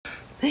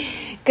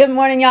Good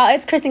morning, y'all.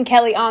 It's Chris and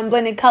Kelly on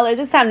Blended Colors.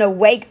 It's time to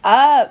wake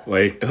up.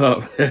 Wake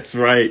up. That's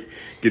right.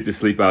 Get the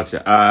sleep out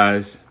your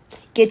eyes.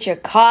 Get your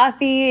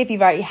coffee. If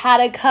you've already had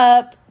a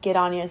cup, get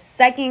on your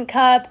second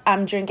cup.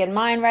 I'm drinking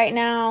mine right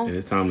now. And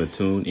it's time to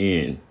tune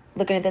in.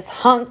 Looking at this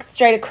hunk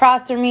straight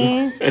across from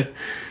me.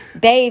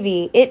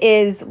 Baby, it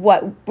is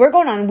we're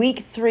going on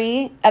week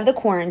 3 of the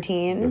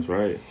quarantine. That's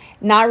right.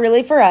 Not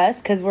really for us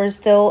because we're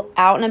still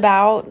out and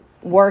about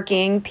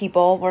working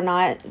people. We're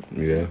not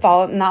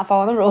following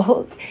the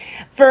rules.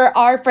 For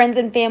our friends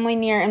and family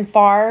near and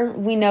far,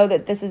 we know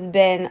that this has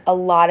been a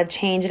lot of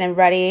change and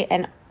everybody,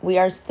 and we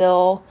are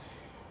still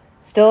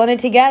in it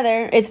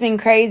together. It's been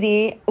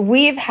crazy.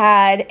 We've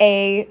had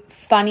a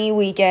funny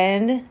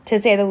weekend, to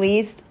say the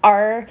least.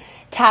 Our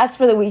tasks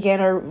for the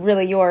weekend are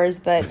really yours,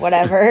 but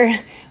whatever,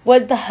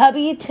 was the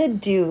hubby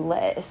to-do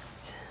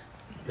list.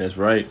 That's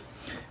right.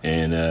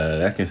 And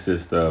that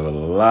consists of a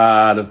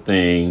lot of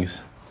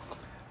things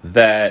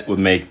that would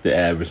make the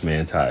average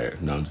man tired.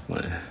 No, I'm just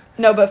playing.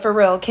 No, but for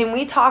real, can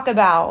we talk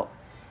about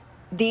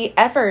the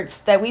efforts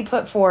that we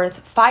put forth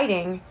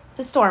fighting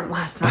the storm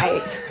last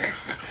night?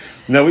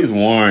 No, we was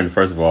warned,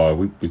 first of all.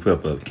 We put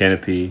up a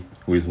canopy.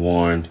 We was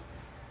warned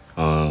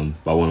by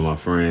one of my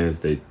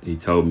friends. He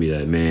told me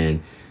that,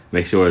 man,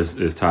 make sure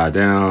it's tied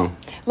down.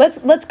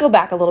 Let's go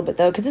back a little bit,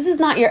 though, because this is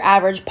not your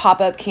average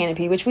pop-up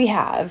canopy, which we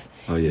have.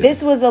 Oh, yeah.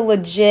 This was a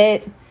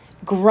legit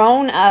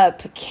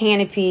grown-up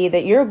canopy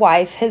that your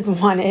wife has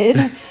wanted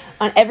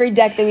on every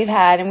deck that we've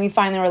had, and we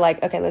finally were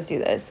like, okay, let's do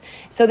this.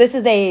 So this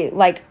is a,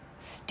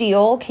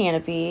 steel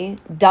canopy,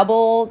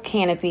 double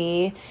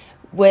canopy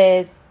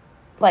with,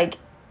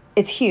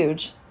 it's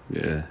huge.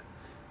 Yeah.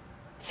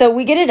 So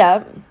we get it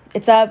up.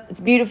 It's up. It's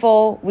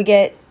beautiful. We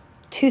get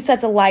 2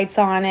 sets of lights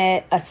on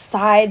it, a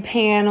side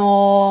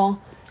panel.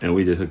 And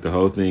we just hooked the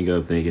whole thing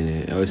up thinking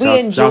it. Oh,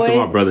 enjoyed shout out to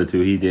my brother, too.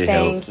 He did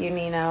help. Thank you,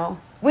 Nino.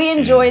 We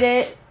enjoyed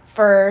it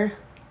for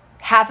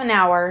half an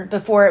hour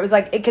before it was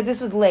because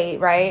this was late,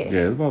 right?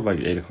 Yeah, it was about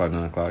 8 o'clock,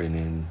 9 o'clock, and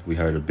then we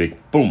heard a big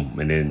boom,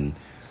 and then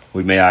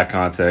we made eye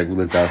contact. We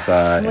looked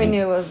outside. We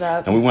knew it was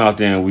up. And we went out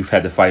there, and we've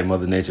had to fight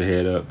Mother Nature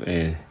head up,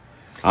 and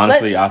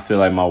honestly, I feel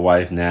like my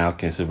wife now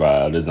can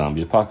survive the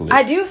zombie apocalypse.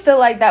 I do feel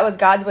like that was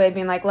God's way of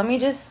being let me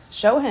just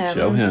show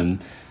him.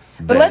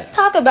 But let's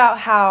talk about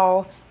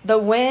how the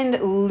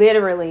wind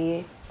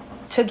literally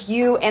took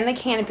you and the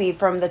canopy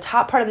from the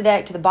top part of the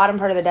deck to the bottom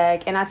part of the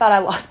deck, and I thought I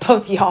lost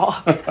both y'all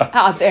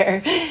out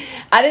there.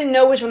 I didn't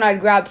know which one I'd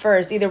grab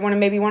first. Either one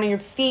of your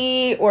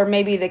feet or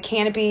maybe the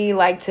canopy,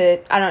 I'm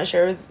not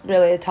sure. It was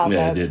really a toss-up.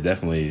 Yeah, it did,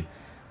 definitely.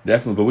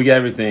 But we got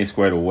everything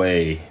squared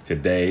away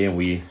today, and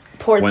we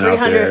poured went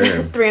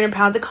 300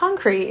 pounds of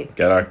concrete. We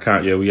got our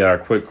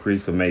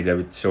Quikrete to make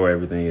sure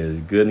everything is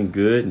good,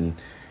 and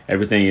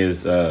everything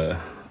is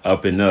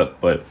up and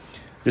up. But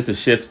just to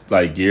shift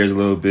gears a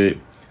little bit,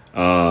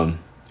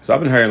 so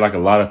I've been hearing a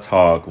lot of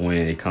talk when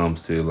it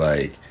comes to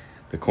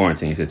the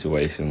quarantine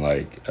situation,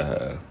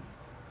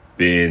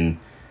 being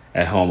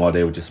at home all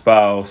day with your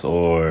spouse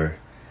or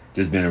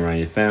just being around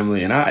your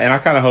family, and I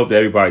kind of hope that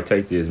everybody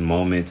takes this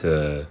moment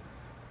to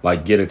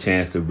get a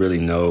chance to really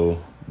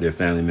know their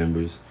family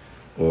members.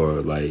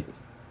 Or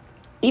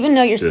even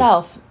know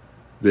yourself.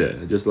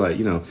 Just I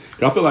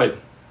feel like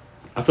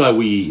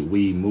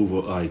we move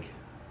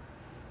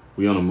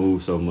we on the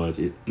move so much.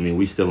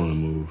 We still on the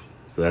move,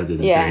 so that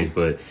doesn't change.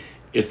 But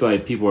it feel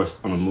like people are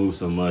on the move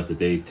so much that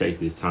they take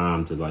this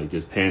time to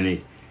just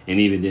panic, and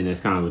even then, it's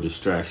kind of a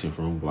distraction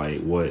from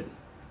what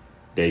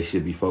they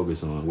should be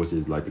focused on, which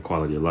is the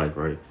quality of life,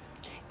 right?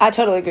 I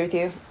totally agree with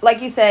you.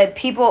 Like you said,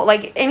 people,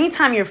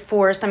 anytime you're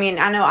forced, I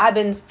know I've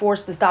been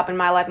forced to stop in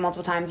my life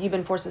multiple times. You've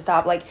been forced to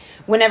stop.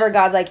 Whenever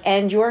God's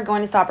and you're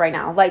going to stop right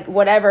now.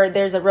 Whatever,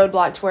 there's a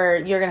roadblock to where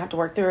you're going to have to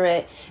work through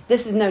it.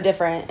 This is no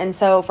different. And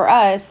so for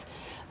us,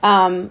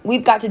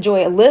 we've got to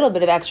enjoy a little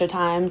bit of extra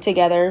time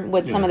together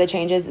with some of the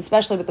changes,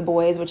 especially with the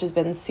boys, which has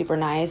been super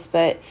nice.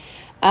 But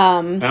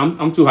I'm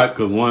too hyped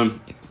because, one,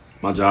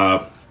 my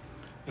job,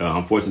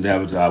 I'm fortunate to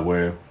have a job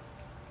where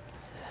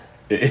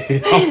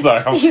I'm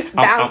sorry.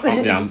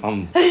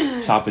 I'm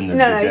chopping the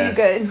gas. You're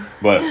good.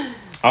 But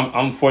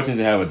I'm fortunate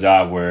to have a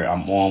job where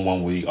I'm on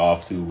 1 week,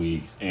 off 2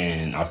 weeks,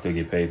 and I still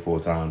get paid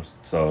 4 times.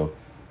 So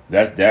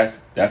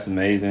that's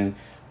amazing.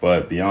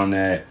 But beyond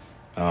that,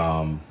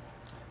 damn,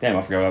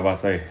 I forgot what I was about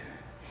to say.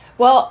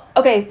 Well,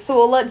 okay,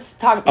 so let's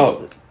talk.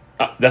 Oh,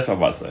 that's what I'm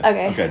about to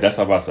say. Okay, that's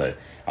what I'm about to say.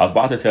 I was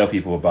about to tell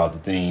people about the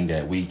thing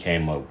that we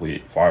came up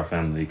with for our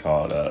family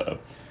called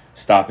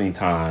stopping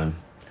time.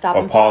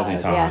 Pausing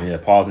time. Yeah,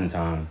 pausing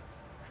time.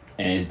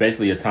 And it's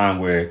basically a time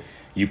where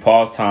you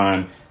pause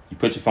time, you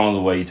put your phones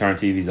away, you turn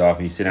TVs off,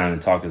 and you sit down and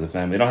talk to the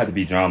family. It don't have to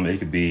be drama. It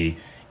could be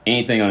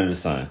anything under the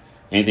sun.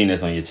 Anything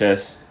that's on your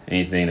chest,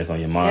 anything that's on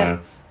your mind.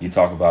 Yep. You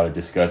talk about it,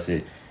 discuss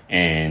it,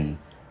 and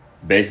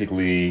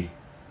basically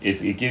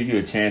it gives you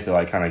a chance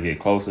to kind of get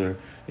closer.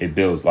 It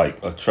builds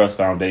a trust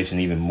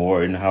foundation even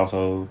more in the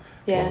household.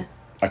 Yeah. Well,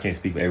 I can't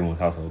speak for everyone's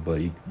household, but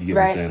you get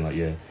what I'm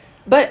saying?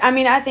 But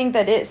I think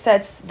that it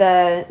sets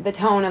the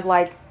tone of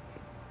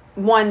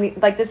one,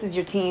 this is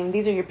your team,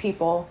 these are your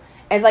people,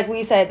 it's like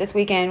we said this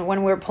weekend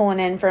when we were pulling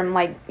in from,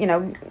 like, you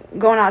know,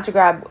 going out to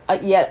grab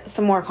yet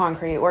some more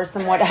concrete or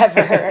some whatever.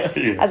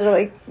 As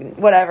really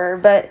whatever.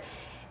 But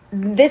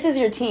this is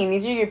your team.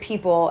 These are your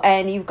people.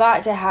 And you've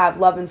got to have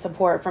love and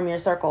support from your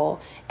circle.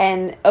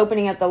 And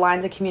opening up the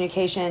lines of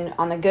communication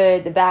on the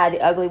good, the bad,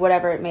 the ugly,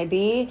 whatever it may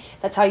be.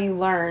 That's how you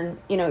learn,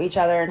 you know, each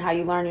other, and how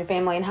you learn your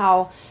family, and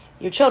how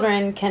your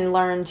children can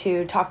learn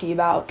to talk to you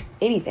about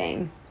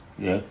anything.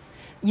 Yeah.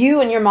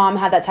 You and your mom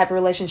had that type of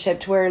relationship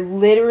to where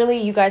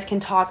literally you guys can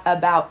talk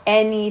about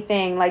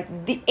anything, like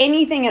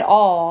anything at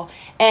all.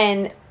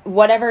 And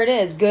whatever it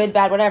is, good,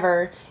 bad,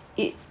 whatever,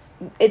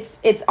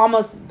 it's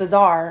almost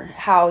bizarre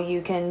how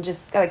you can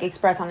just, like,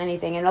 express on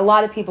anything. And a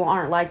lot of people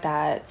aren't like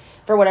that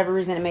for whatever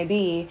reason it may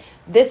be.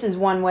 This is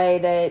one way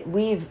that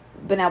we've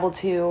been able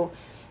to,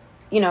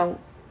 you know,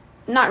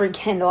 not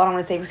rekindle, I don't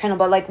want to say rekindle,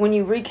 but like when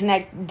you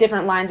reconnect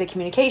different lines of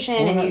communication.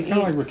 Well, and it's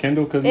kind of like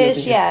rekindle, because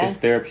it's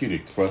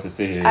therapeutic for us to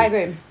sit here I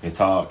agree. And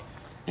talk.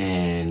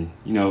 And,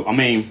 you know, I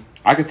mean,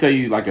 I could tell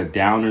you, like, a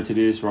downer to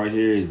this right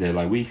here is that,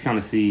 like, we kind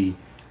of see,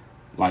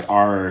 like,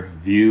 our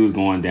views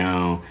going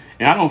down.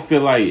 And I don't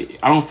feel like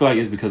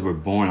it's because we're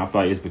boring. I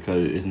feel like it's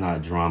because it's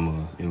not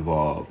drama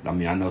involved. I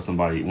mean, I know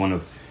somebody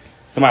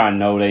I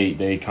know,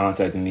 they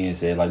contacted me and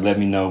said, like, let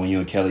me know when you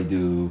and Kelly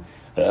do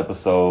an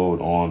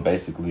episode on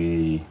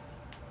basically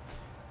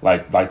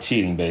like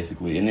cheating,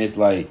 basically. And it's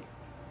like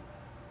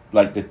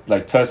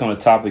touch on the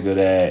topic of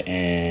that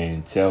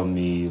and tell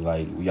me,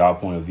 like, y'all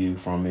point of view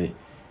from it,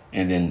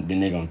 and then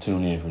they're gonna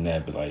tune in from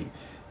that. But, like,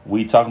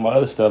 we talking about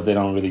other stuff, they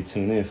don't really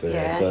tune in for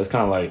that. So it's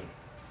kind of like.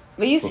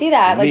 But you see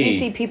that, like, you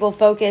see people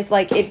focus,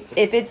 like,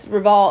 if it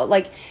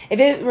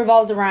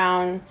revolves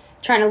around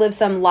trying to live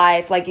some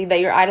life, like, that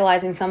you're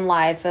idolizing some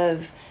life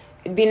of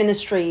being in the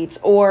streets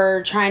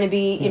or trying to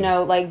be, you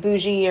know, like,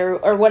 bougie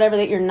or whatever,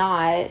 that you're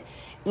not,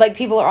 like,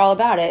 people are all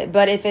about it.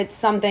 But if it's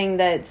something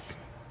that's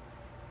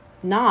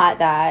not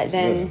that,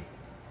 then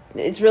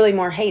it's really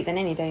more hate than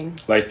anything.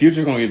 Like,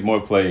 Future gonna get more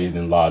plays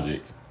than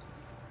Logic.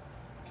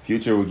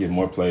 Future will get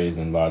more plays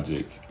than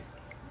Logic.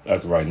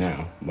 That's right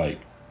now. Like,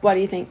 why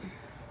do you think?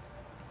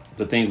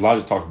 The things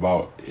Logic talked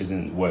about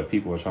isn't what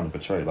people are trying to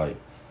portray. Like,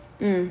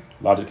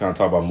 Logic kind of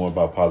talk about more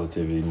about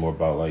positivity, more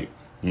about, like,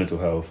 mental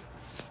health,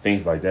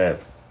 things like that.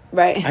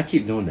 Right. I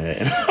keep doing that,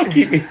 and I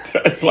keep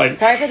like.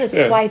 Sorry for the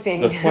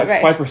swiping. The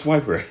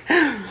swiper.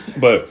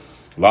 But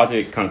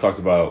Logic kind of talks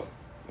about,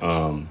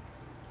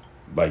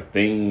 like,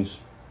 things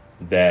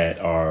that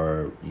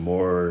are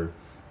more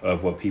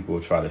of what people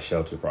try to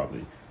shelter,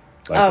 probably.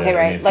 Like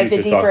right. Like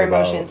the deeper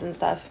emotions and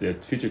stuff. The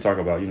Future talk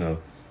about, you know,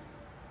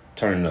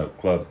 turning up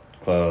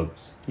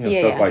clubs, you know,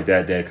 stuff like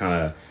that. That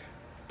kind of,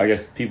 I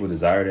guess people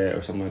desire that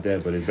or something like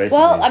that. But it's basically.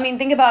 Well, I mean,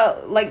 think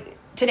about, like,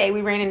 today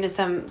we ran into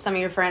some of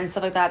your friends,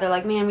 stuff like that. They're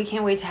like, man, we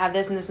can't wait to have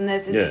this and this and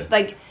this. It's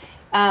like,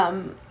 I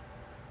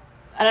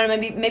don't know,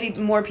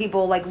 maybe more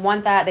people, like,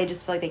 want that. They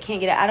just feel like they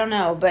can't get it. I don't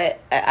know. But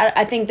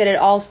I think that it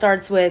all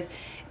starts with,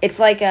 it's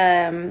like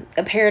a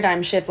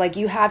paradigm shift. Like,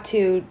 you have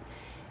to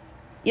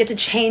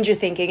change your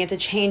thinking. You have to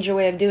change your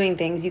way of doing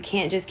things. You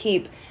can't just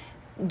keep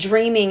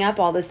dreaming up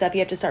all this stuff. You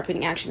have to start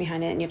putting action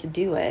behind it, and you have to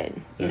do it,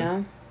 you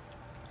know?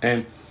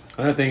 And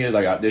another thing is,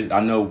 like, I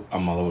know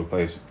I'm all over the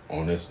place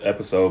on this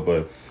episode,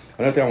 but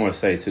another thing I want to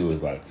say too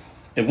is, like,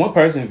 if one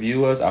person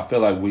view us, I feel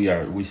like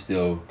we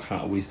still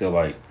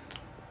like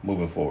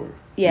moving forward.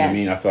 Yeah. You know what I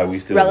mean? I feel like we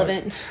still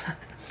relevant. Like,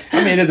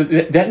 I mean,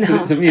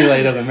 to me,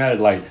 like, it doesn't matter.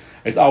 Like,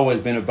 it's always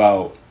been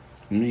about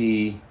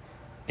me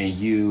and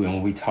you, and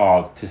when we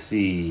talk, to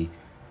see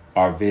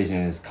our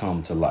visions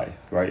come to life,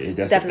 right?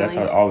 That's how it's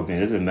always been.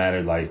 It doesn't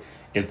matter, like,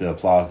 if the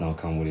applause don't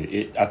come with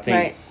it. I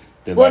think.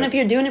 Right. Well, and if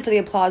you're doing it for the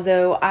applause,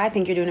 though, I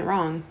think you're doing it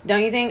wrong.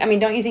 Don't you think? I mean,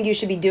 don't you think you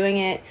should be doing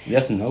it?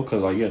 Yes and no,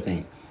 because, like, you gotta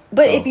think.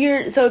 But if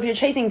you're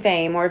chasing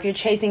fame, or if you're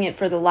chasing it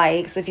for the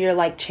likes, if you're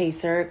like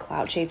chaser,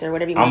 clout chaser,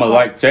 whatever you want to call it.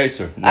 I'm a like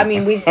chaser. No. I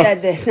mean, we've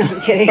said this. No,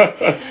 I'm kidding.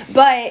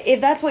 But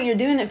if that's what you're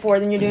doing it for,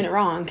 then you're doing it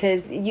wrong.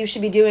 Because you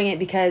should be doing it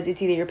because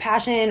it's either your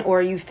passion,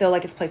 or you feel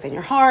like it's placed in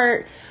your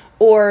heart,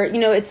 or, you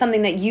know, it's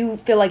something that you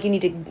feel like you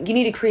need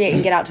to create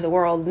and get out to the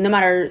world, no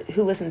matter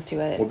who listens to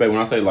it. Well, babe, when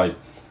I say like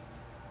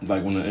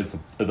when if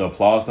the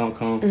applause don't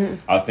come,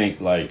 I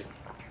think, like,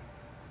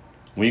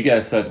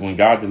 when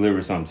God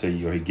delivers something to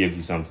you, or He gives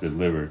you something to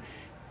deliver,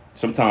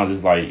 sometimes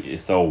it's like,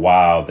 it's so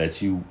wild that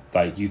you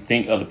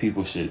think other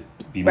people should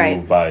be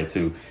moved by it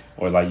too,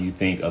 or, like, you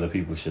think other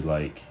people should,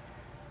 like,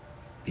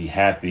 be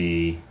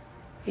happy.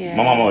 Yeah.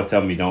 My mom always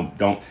tell me, don't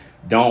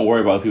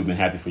worry about other people being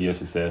happy for your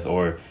success,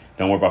 or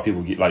don't worry about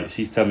people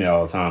she's telling me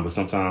all the time. But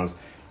sometimes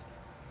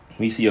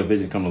when you see your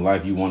vision come to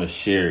life, you want to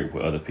share it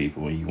with other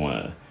people, and you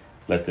want to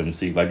let them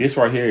see. Like, this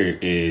right here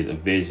is a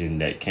vision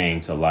that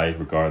came to life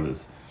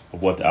regardless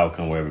of what the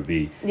outcome will ever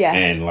be. Yeah.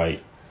 And,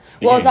 like,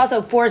 well, it's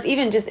also forced,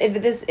 even just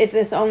if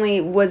this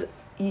only was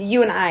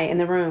you and I in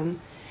the room.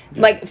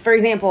 Yeah. Like, for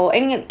example,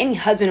 any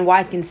husband and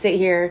wife can sit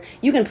here.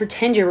 You can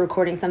pretend you're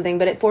recording something,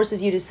 but it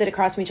forces you to sit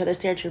across from each other,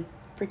 stare at your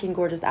freaking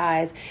gorgeous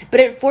eyes. But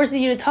it forces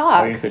you to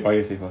talk. Why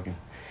you say fucking?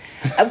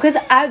 Because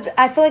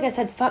I feel like I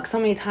said fuck so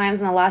many times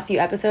in the last few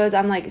episodes.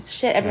 I'm like,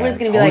 shit, everyone's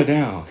going to be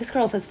like, this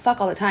girl says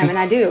fuck all the time. And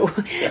I do.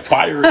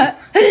 Pirate.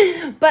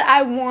 But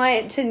I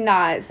want to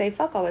not say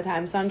fuck all the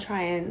time. So I'm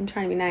trying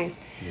to be nice.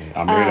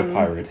 Yeah, I married a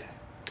pirate.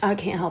 I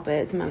can't help it.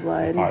 It's in my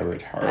blood.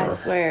 Pirate. Her. I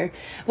swear.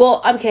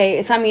 Well,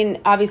 okay. So, I mean,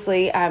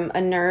 obviously, I'm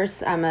a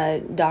nurse. I'm a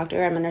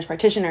doctor. I'm a nurse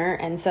practitioner.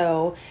 And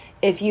so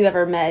if you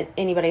ever met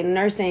anybody in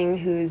nursing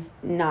who's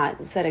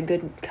not said a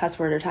good cuss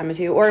word or time or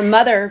two, or a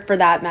mother for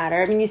that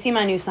matter. I mean, you see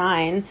my new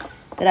sign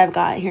that I've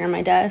got here on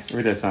my desk.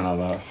 Read that sign out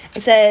loud.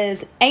 It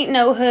says, ain't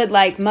no hood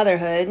like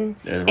motherhood.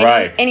 Yeah,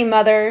 right. Any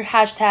mother,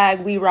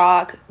 hashtag we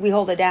rock, we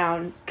hold it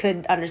down,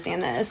 could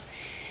understand this.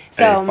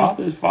 So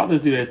hey,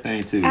 fathers do that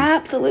thing too.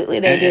 Absolutely,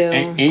 they do.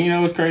 And you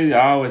know what's crazy?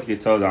 I always get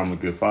told I'm a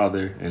good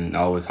father, and I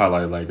always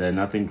highlight it like that.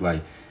 And I think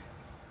like,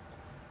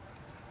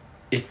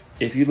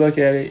 if you look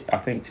at it, I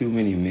think too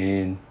many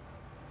men.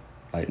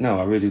 Like, no,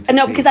 I really do.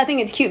 No, because I think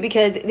it's cute.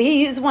 Because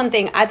here's one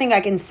thing. I think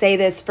I can say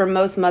this for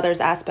most mothers'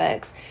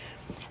 aspects.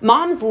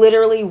 Moms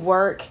literally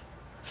work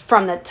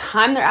from the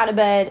time they're out of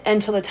bed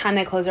until the time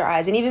they close their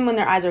eyes, and even when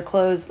their eyes are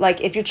closed.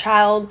 Like, if your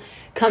child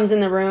comes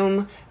in the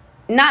room.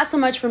 Not so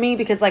much for me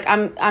because like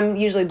I'm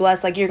usually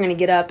blessed, like you're going to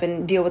get up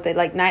and deal with it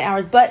like night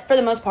hours, but for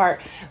the most part,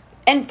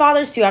 and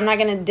fathers too, I'm not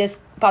going to diss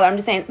father, I'm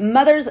just saying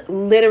mothers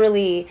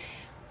literally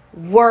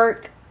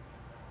work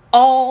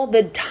all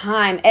the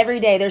time, every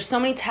day. There's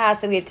so many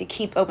tasks that we have to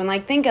keep open.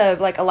 Like think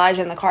of like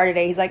Elijah in the car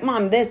today. He's like,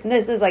 Mom, this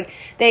is like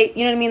they,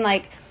 you know what I mean?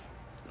 Like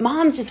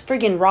moms just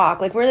freaking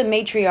rock. Like we're the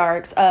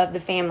matriarchs of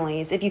the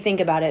families. If you think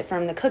about it,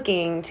 from the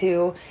cooking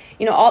to,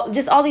 you know, all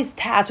these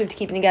tasks we have to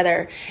keep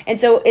together. And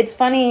so it's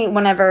funny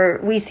whenever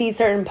we see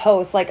certain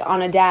posts like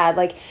on a dad,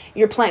 like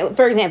you're playing,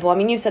 for example, I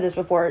mean, you've said this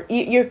before,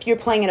 you're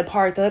playing in a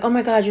park. They're like, oh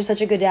my God, you're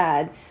such a good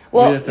dad.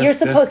 Well, yeah, you're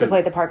supposed to play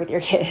at the park with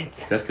your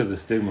kids. That's because the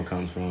stigma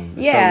comes from.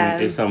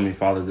 There's so many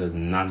fathers that's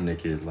not in their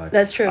kids' life.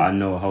 That's true. I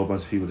know a whole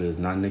bunch of people that's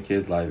not in their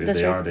kids' life. If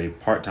they are, they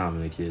part-time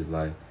in their kids'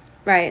 life.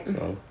 Right.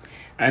 So,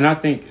 and I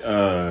think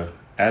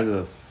as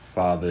a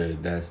father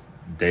that's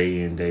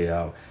day in, day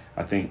out,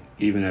 I think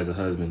even as a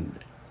husband,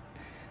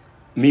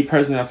 me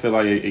personally, I feel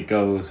like it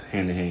goes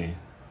hand in hand.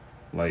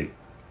 Like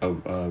a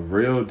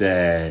real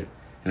dad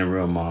and a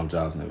real mom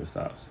jobs never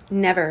stops.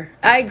 Never.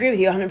 I agree with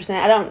you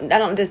 100%. I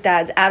don't diss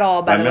dads at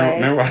all, by the way.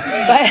 Remember,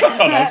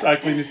 I'm trying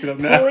to clean this shit up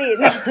now. Please.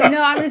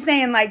 No, I'm just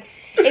saying, like,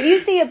 if you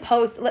see a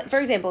post, for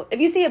example,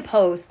 if you see a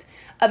post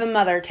of a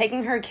mother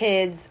taking her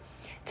kids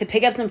to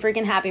pick up some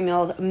freaking Happy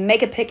Meals,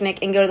 make a picnic,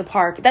 and go to the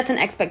park, that's an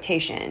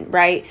expectation,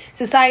 right?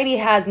 Society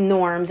has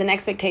norms and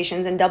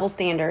expectations and double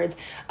standards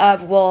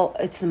of, well,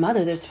 it's the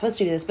mother, they're supposed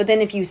to do this. But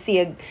then if you see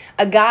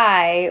a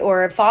guy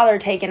or a father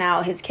taking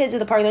out his kids at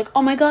the park, they're like,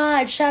 oh my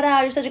God, shout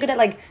out, you're such a good dad.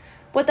 Like,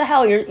 what the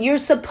hell? You're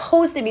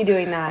supposed to be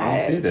doing that. I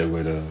don't see it that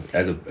way, though.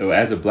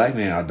 As a black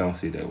man, I don't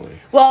see it that way.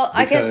 Well, because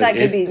I guess that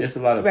could be. It's a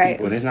lot of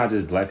people, and it's not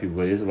just black people,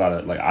 but it's a lot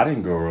of, like, I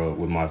didn't grow up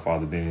with my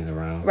father being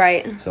around.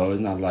 Right. So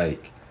it's not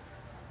like,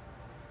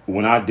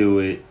 when I do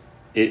it,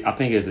 I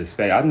think it's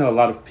expected. I know a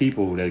lot of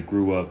people that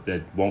grew up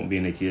that won't be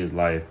in their kids'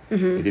 life.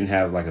 Mm-hmm. They didn't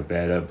have like a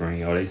bad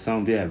upbringing, or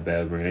some did have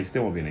bad upbringing. They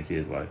still won't be in their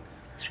kids' life.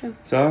 That's true.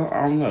 So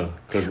I don't know,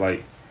 cause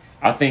like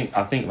I think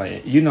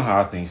like, you know how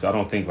I think. So I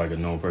don't think like a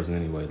normal person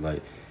anyway.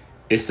 Like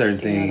it's certain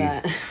things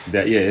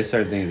it's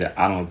certain things that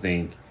I don't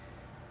think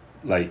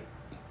like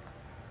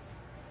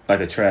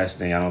a trash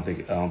thing. I don't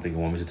think a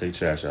woman should take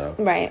trash out.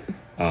 Right.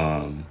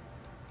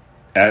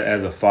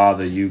 As a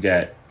father,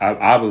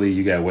 I believe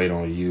you got weight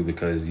on you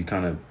because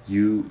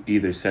you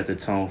either set the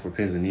tone for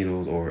pins and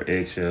needles or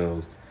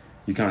eggshells.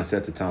 You kind of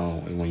set the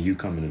tone when you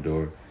come in the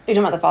door. You're talking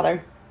about the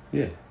father?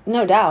 Yeah.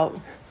 No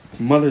doubt.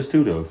 Mothers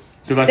too, though.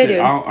 Because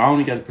I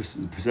only got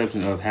the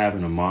perception of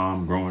having a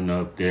mom growing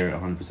up there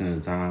 100% of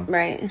the time.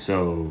 Right.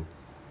 So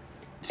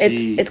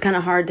it's kind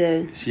of hard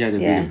to. She had to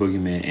be the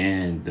boogeyman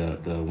and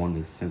the one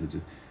that's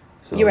sensitive.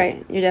 So, you're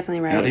right. You're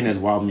definitely right. And I think that's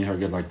why me and her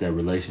get like that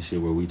relationship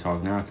where we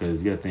talk now,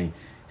 because you got to think,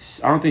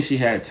 I don't think she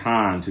had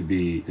time to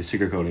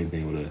sugarcoat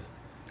anything with us.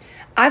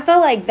 I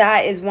felt like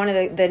that is one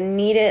of the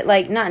needed,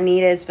 like not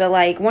neatest, but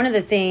like one of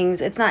the things,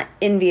 it's not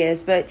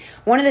envious, but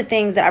one of the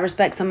things that I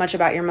respect so much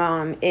about your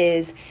mom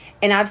is,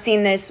 and I've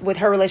seen this with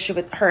her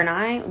relationship with her and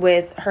I,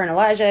 with her and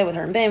Elijah, with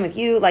her and Ben, with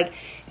you, like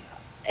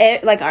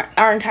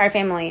our entire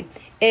family,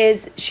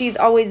 is she's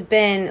always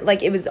been,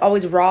 like, it was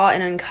always raw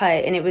and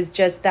uncut, and it was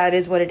just, that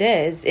is what it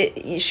is.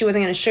 She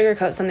wasn't going to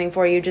sugarcoat something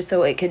for you just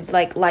so it could,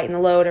 like, lighten the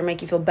load or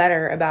make you feel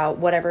better about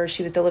whatever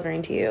she was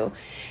delivering to you.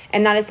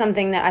 And that is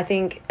something that I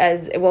think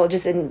as, well,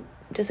 just in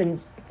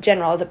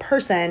general as a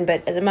person,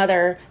 but as a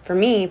mother, for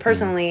me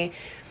personally,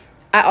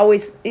 I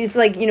always, it's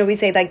like, you know, we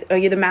say like, oh,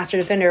 you're the master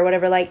defender or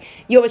whatever, like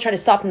you always try to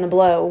soften the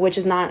blow, which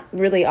is not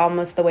really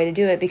almost the way to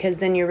do it, because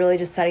then you're really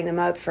just setting them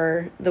up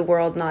for the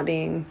world not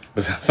being.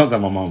 But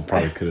sometimes my mom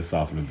probably could have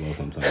softened the blow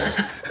sometimes.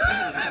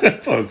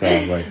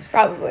 Sometimes, like.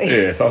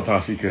 Probably. Yeah,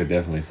 sometimes she could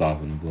definitely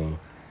soften the blow.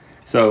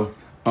 So,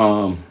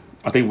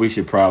 I think we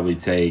should probably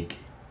take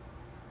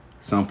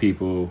some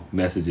people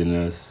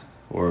messaging us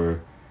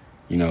or,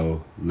 you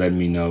know, letting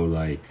me know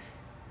like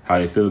how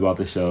they feel about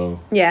the show.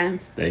 Yeah.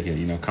 They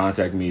can,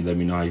 contact me, let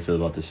me know how you feel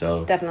about the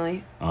show.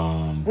 Definitely.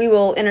 We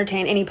will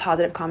entertain any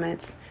positive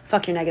comments.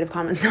 Fuck your negative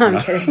comments. No, I'm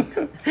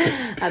kidding.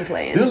 I'm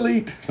playing.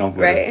 Delete.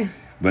 Right.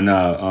 But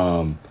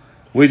no,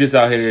 we're just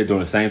out here doing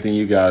the same thing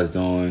you guys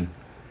doing,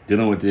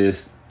 dealing with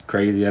this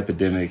crazy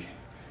epidemic.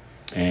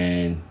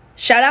 And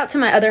shout out to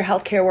my other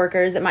healthcare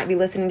workers that might be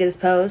listening to this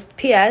post.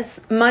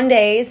 P.S.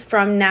 Mondays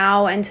from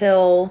now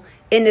until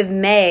end of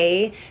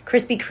May,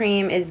 Krispy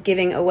Kreme is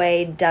giving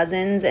away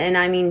dozens, and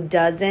I mean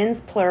dozens,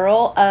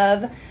 plural,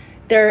 of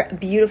their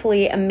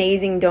beautifully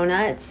amazing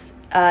donuts.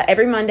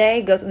 Every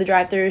Monday, go through the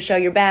drive-thru, show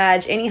your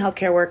badge, any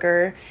healthcare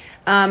worker.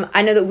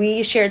 I know that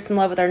we shared some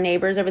love with our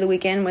neighbors over the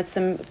weekend with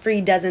some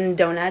free dozen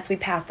donuts. We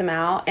passed them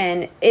out,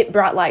 and it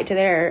brought light to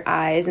their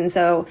eyes. And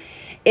so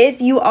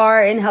if you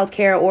are in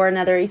healthcare or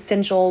another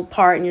essential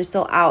part and you're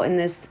still out in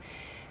this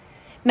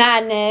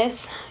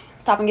madness,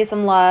 stop and get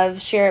some love.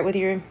 Share it with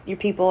your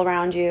people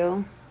around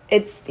you.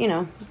 It's,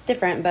 it's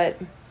different, but...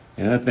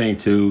 Another thing,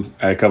 too,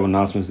 I had a couple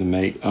announcements to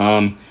make.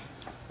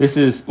 This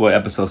is,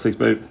 episode 6,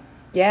 babe?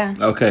 Yeah.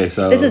 Okay,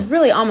 so... This is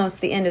really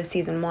almost the end of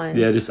season 1.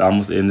 Yeah, this is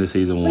almost the end of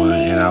season 1.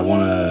 And I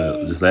want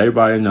to just let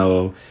everybody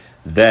know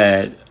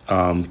that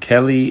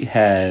Kelly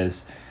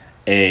has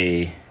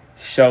a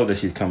show that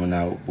she's coming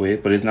out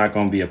with, but it's not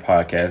going to be a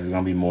podcast. It's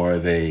going to be more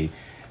of a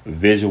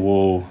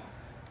visual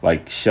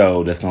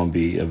show that's going to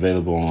be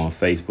available on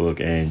Facebook,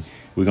 and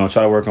we're going to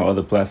try to work on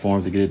other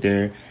platforms to get it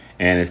there.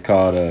 And it's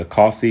called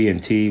Coffee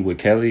and Tea with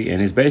Kelly,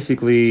 and it's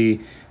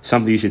basically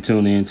something you should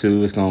tune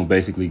into. It's going to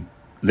basically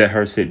let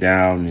her sit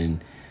down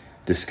and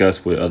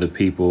discuss with other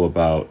people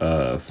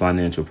about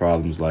financial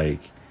problems,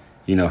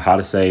 how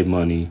to save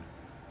money,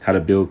 how to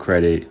build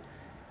credit.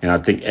 And I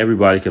think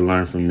everybody can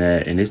learn from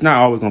that. And it's not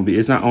only going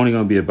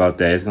to be about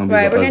that. It's going to be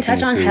right. We're going to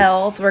touch on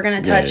health. We're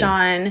going to touch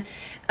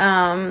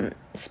on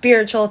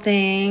spiritual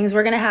things.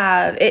 We're going to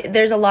have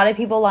there's a lot of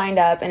people lined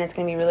up, and it's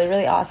going to be really,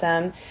 really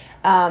awesome.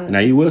 Now,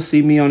 you will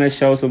see me on that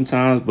show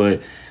sometimes,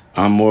 but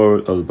I'm more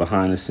of a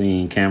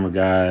behind-the-scene camera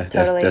guy.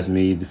 Totally. That's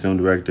me, the film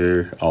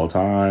director, all the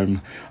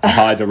time.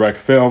 I direct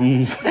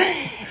films.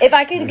 If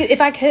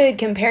I could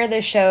compare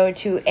this show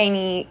to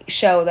any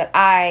show that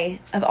I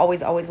have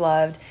always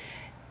loved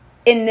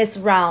in this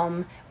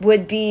realm,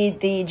 would be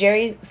the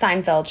Jerry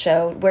Seinfeld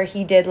show, where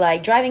he did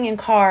driving in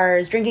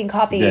cars, drinking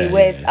coffee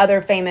with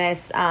other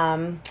famous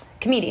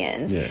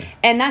comedians. Yeah.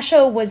 And that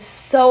show was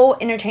so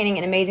entertaining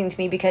and amazing to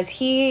me because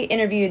he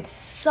interviewed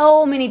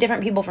so many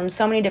different people from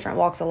so many different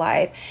walks of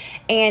life.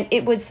 And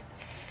it was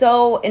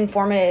so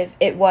informative.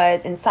 It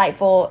was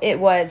insightful. It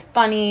was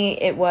funny.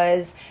 It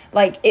was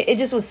it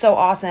just was so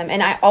awesome.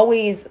 And I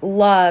always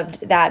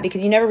loved that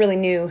because you never really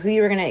knew who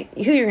you were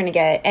gonna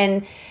get.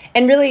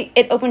 And really,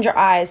 it opened your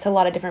eyes to a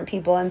lot of different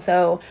people. And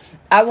so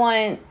I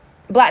want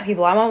Black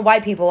people, I want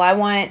white people, I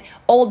want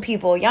old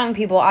people, young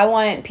people, I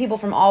want people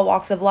from all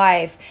walks of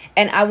life.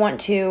 And I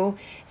want to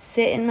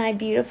sit in my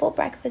beautiful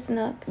breakfast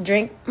nook,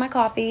 drink my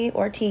coffee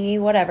or tea,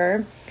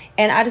 whatever.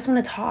 And I just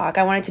want to talk.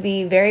 I want it to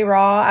be very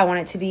raw. I want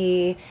it to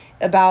be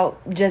about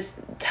just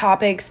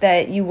topics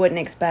that you wouldn't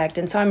expect.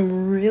 And so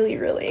I'm really,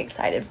 really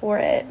excited for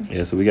it.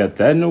 Yeah, so we got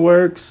that in the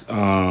works.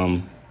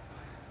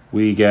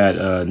 We got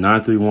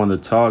 931 The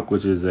Talk,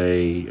 which is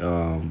a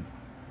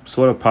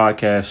sort of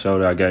podcast show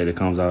that I got that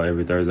comes out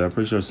every Thursday. I'm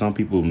pretty sure some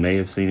people may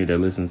have seen it that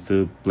listens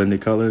to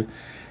Blended Color.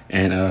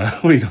 And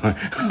what are you doing?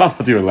 I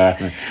thought you were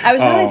laughing. I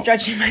was really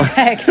stretching my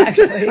neck,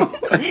 actually.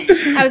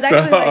 I was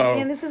actually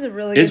man, this is a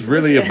really good It's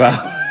really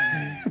about...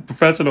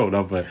 professional,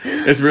 no, but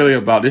it's really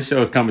about... This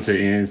show is coming to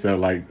the end, so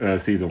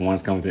season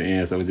 1's coming to the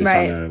end, so we're just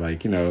trying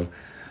to,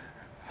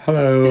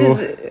 hello.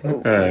 Just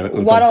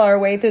waddle our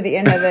way through the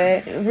end of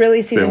it.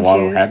 Really, season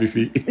 2. Happy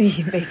feet.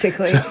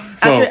 Basically.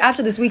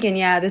 After this weekend,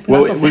 this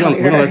muscle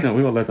failure. We're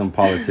gonna let them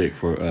politic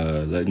for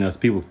letting us.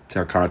 People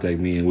contact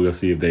me, and we'll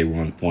see if they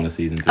want a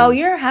season 2. Oh,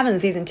 you're having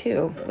season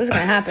 2. What's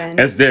going to happen?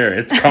 It's there.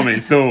 It's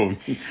coming soon.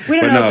 We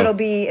don't know if it'll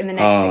be in the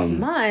next 6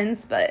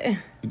 months, but...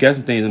 We got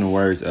some things in the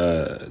works.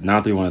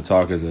 931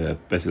 Talk is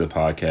basically a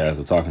podcast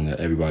of talking to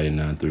everybody in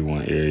the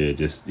 931 area,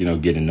 just,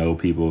 getting to know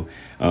people.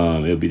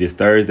 It'll be this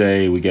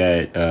Thursday. We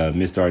got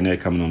Mr.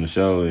 Arnett coming on the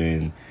show,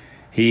 and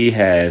he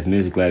has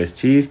Ms. Gladys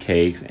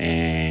cheesecakes,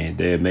 and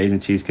they're amazing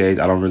cheesecakes.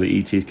 I don't really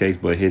eat cheesecakes,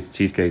 but his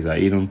cheesecakes, I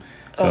eat them.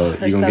 So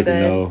you're going to get to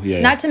know.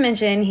 Yeah. Not to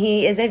mention,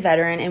 he is a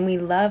veteran, and we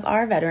love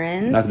our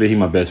veterans. Not to be, he's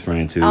my best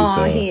friend, too. Oh,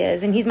 so. He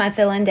is, and he's my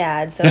fill-in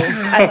dad, so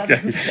I love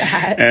him for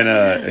that.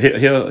 And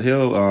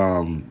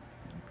he'll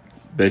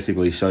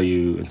basically show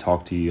you and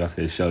talk to you. I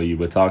said show you,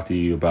 but talk to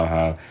you about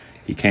how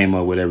he came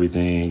up with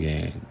everything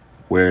and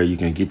where you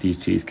can get these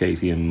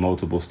cheesecakes in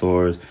multiple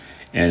stores.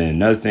 And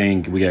another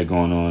thing we got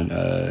going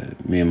on,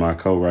 me and my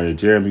co-writer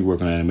Jeremy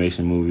work on an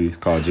animation movie. It's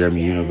called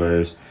Jeremy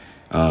Universe,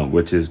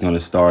 which is going to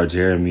star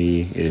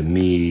Jeremy and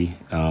me,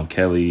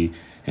 Kelly,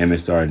 and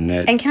Mr.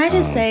 Arnett. And can I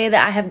just say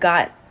that I have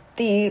got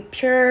the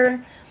pure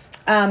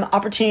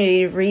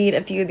opportunity to read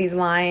a few of these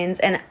lines,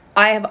 and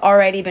I have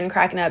already been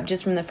cracking up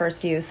just from the first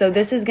few. So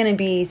this is going to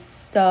be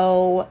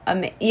so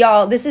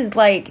y'all, this is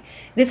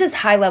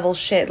high level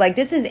shit. Like,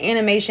 this is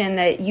animation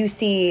that you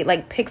see,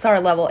 like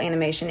Pixar level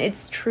animation.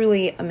 It's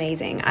truly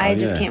amazing. I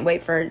just can't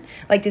wait for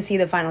to see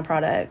the final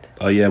product.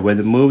 Oh yeah, well,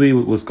 the movie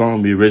was going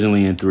to be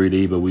originally in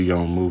 3D, but we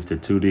going to move to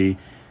 2D.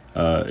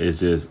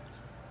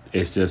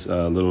 It's just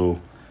a little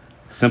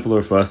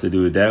simpler for us to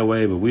do it that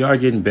way, but we are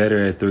getting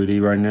better at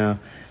 3D right now.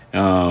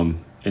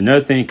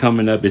 Another thing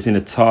coming up is in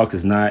the talks.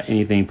 It's not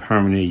anything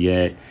permanent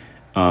yet.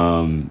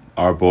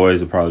 Our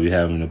boys will probably be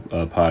having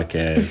a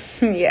podcast.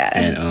 Yeah.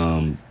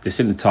 And it's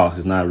in the talks.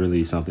 It's not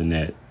really something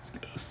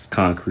that's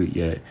concrete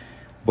yet.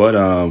 But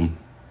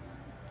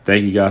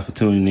thank you guys for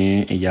tuning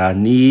in. And y'all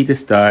need to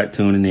start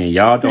tuning in.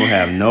 Y'all don't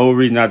have no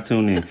reason not to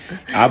tune in.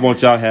 I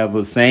want y'all to have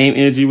the same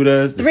energy with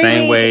us, the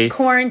same way.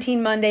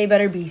 Quarantine Monday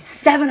better be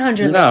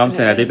 700. No, I'm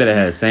saying they better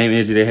have the same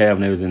energy they have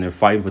when they was in there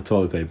fighting for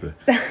toilet paper.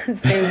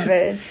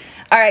 Stupid.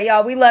 All right,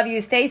 y'all, we love you.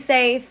 Stay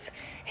safe.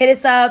 Hit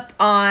us up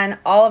on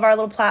all of our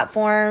little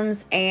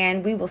platforms,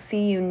 and we will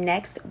see you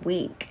next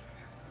week.